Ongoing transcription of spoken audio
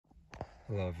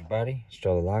Hello everybody, it's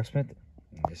JoeDLocksmith.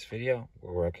 In this video,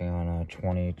 we're working on a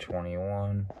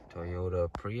 2021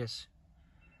 Toyota Prius.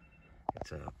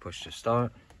 It's a push to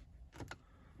start,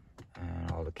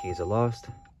 and all the keys are lost.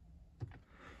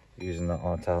 Using the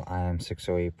Autel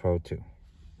IM608 Pro2.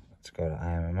 Let's go to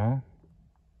IMMO,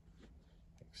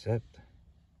 accept,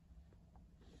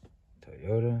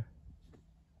 Toyota,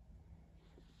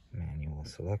 manual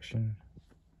selection,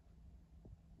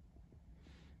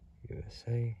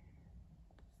 USA,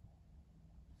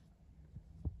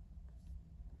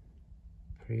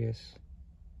 Prius,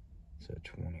 so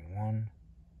 21,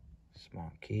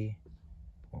 smart key,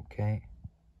 okay.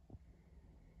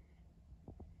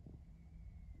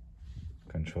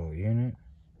 Control unit,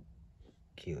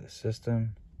 keyless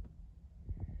system,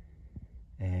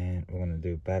 and we're going to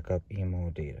do backup emo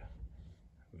data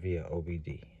via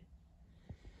OBD.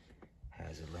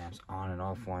 Hazard lamps on and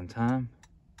off one time.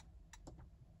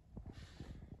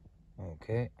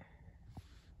 Okay.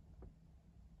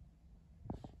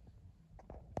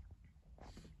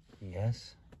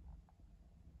 Yes.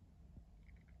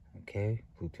 Okay,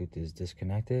 Bluetooth is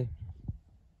disconnected.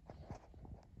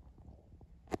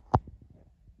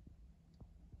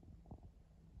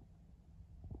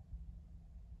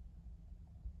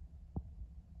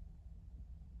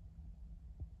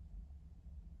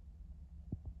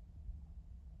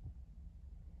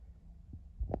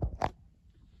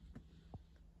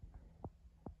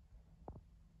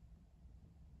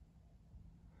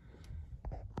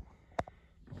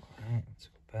 Let's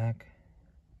go back.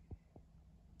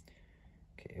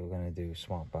 Okay, we're gonna do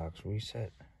smart box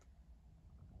reset.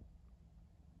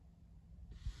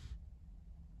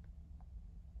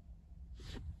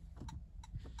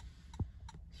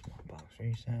 Smart box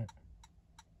reset.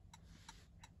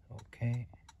 Okay.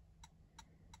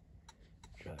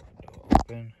 Driver door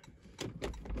open.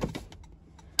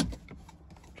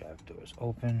 Driver door is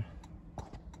open.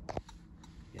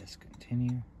 Yes,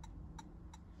 continue.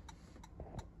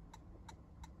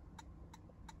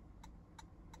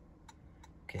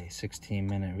 Okay,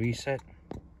 16-minute reset.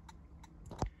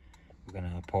 We're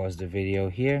gonna pause the video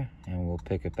here and we'll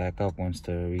pick it back up once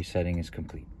the resetting is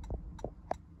complete.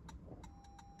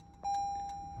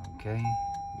 Okay,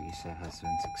 reset has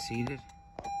been succeeded.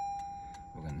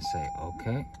 We're gonna say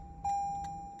okay.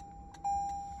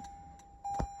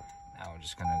 Now we're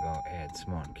just gonna go add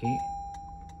smart key.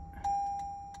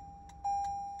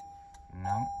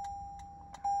 No.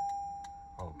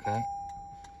 Okay.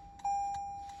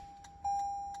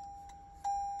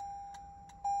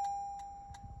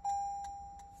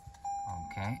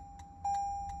 Okay.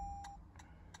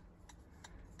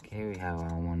 Okay, we have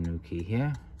our one new key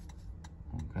here.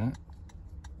 Okay.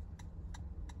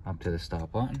 Up to the stop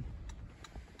button.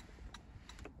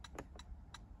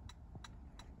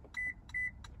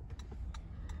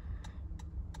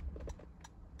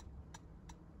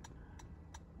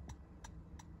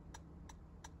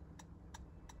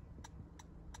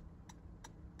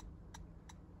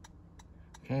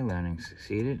 Okay, learning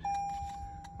succeeded.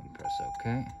 And press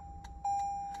OK.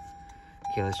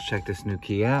 Okay, let's check this new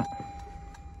key out.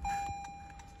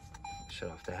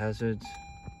 Shut off the hazards.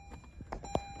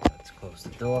 Let's close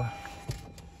the door.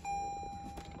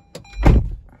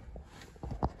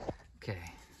 Okay,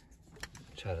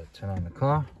 try to turn on the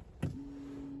car.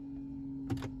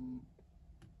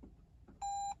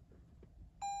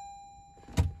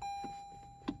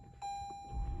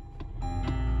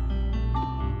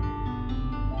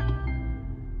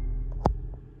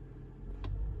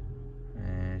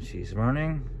 And she's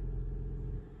running.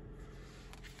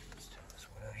 Let's turn this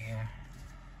wheel here.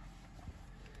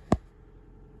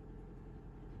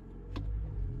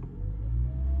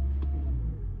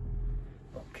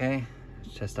 Okay,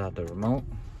 let's test out the remote.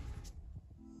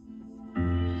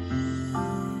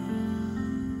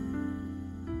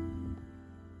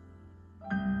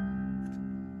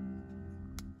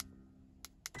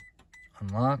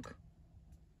 Unlock.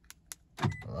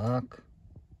 Lock.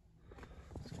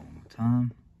 Let's go one more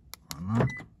time. Unlock.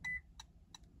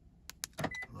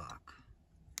 Lock.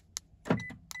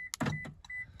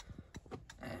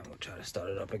 And we'll try to start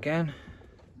it up again.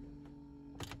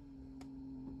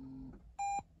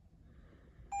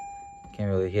 Can't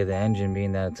really hear the engine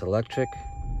being that it's electric.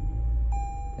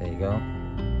 There you go.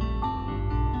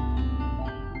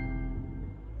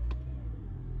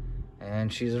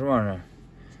 And she's a runner.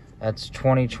 That's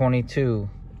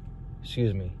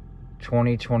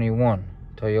 2021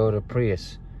 Toyota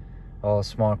Prius. All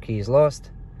smart keys lost.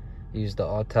 Use the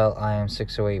Autel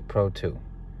IM608 Pro2.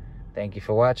 Thank you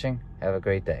for watching. Have a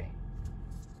great day.